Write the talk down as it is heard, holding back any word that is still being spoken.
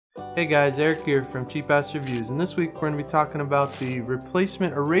Hey guys, Eric here from Cheap Ass Reviews, and this week we're going to be talking about the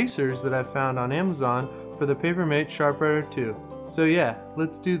replacement erasers that I found on Amazon for the Paper Mate SharpWriter 2. So yeah,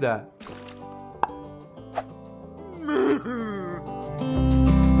 let's do that.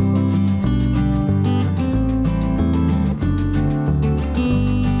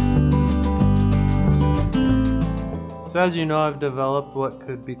 So as you know, I've developed what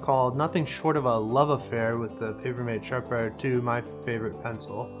could be called nothing short of a love affair with the Paper Mate SharpWriter 2, my favorite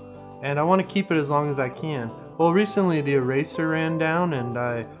pencil. And I want to keep it as long as I can. Well, recently the eraser ran down and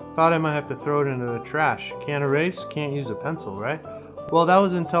I thought I might have to throw it into the trash. Can't erase, can't use a pencil, right? Well, that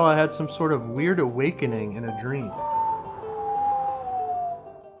was until I had some sort of weird awakening in a dream.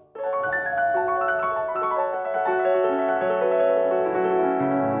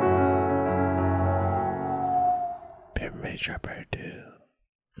 Paper Mate SharpWriter 2.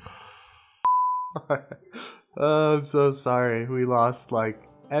 I'm so sorry. We lost like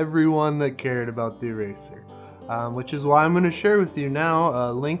everyone that cared about the eraser, which is why I'm going to share with you now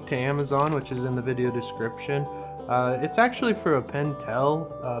a link to Amazon, which is in the video description. It's actually for a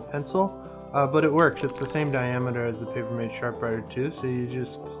Pentel pencil, but it works. It's the same diameter as the Paper Mate SharpWriter 2, so you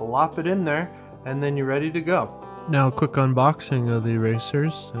just plop it in there and then you're ready to go. Now a quick unboxing of the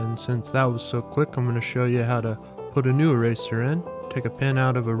erasers, and since that was so quick, I'm going to show you how to put a new eraser in. Take a pin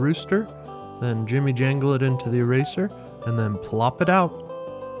out of a rooster, then jimmy jangle it into the eraser, and then plop it out.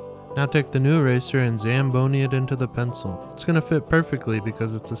 Now take the new eraser and Zamboni it into the pencil. It's going to fit perfectly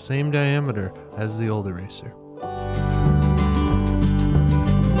because it's the same diameter as the old eraser.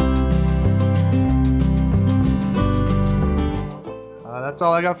 That's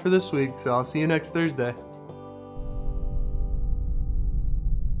all I got for this week, so I'll see you next Thursday.